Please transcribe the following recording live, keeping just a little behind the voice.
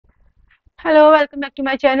Hello, welcome back to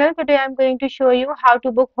my channel. Today I'm going to show you how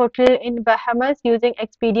to book hotel in Bahamas using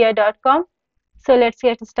Expedia.com. So let's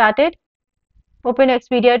get started. Open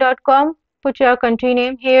Expedia.com, put your country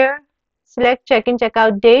name here, select check-in,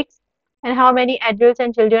 check-out dates, and how many adults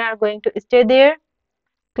and children are going to stay there.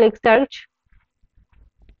 Click search.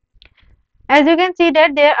 As you can see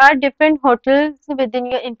that there are different hotels within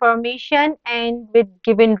your information and with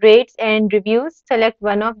given rates and reviews. Select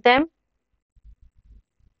one of them.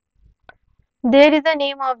 There is a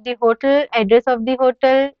name of the hotel, address of the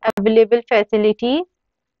hotel, available facilities,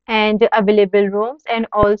 and available rooms, and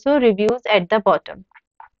also reviews at the bottom.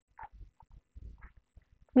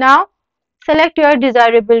 Now select your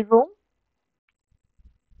desirable room,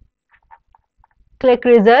 click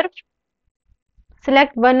reserve,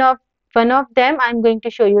 select one of them. I'm going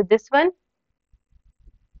to show you this one.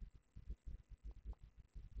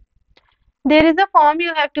 There is a form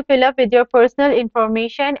you have to fill up with your personal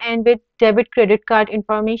information and with debit credit card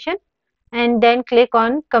information, and then click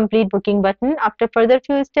on complete booking button. After further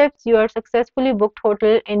few steps, you are successfully booked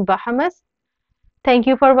hotel in Bahamas. Thank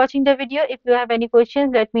you for watching the video. If you have any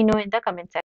questions, let me know in the comment section.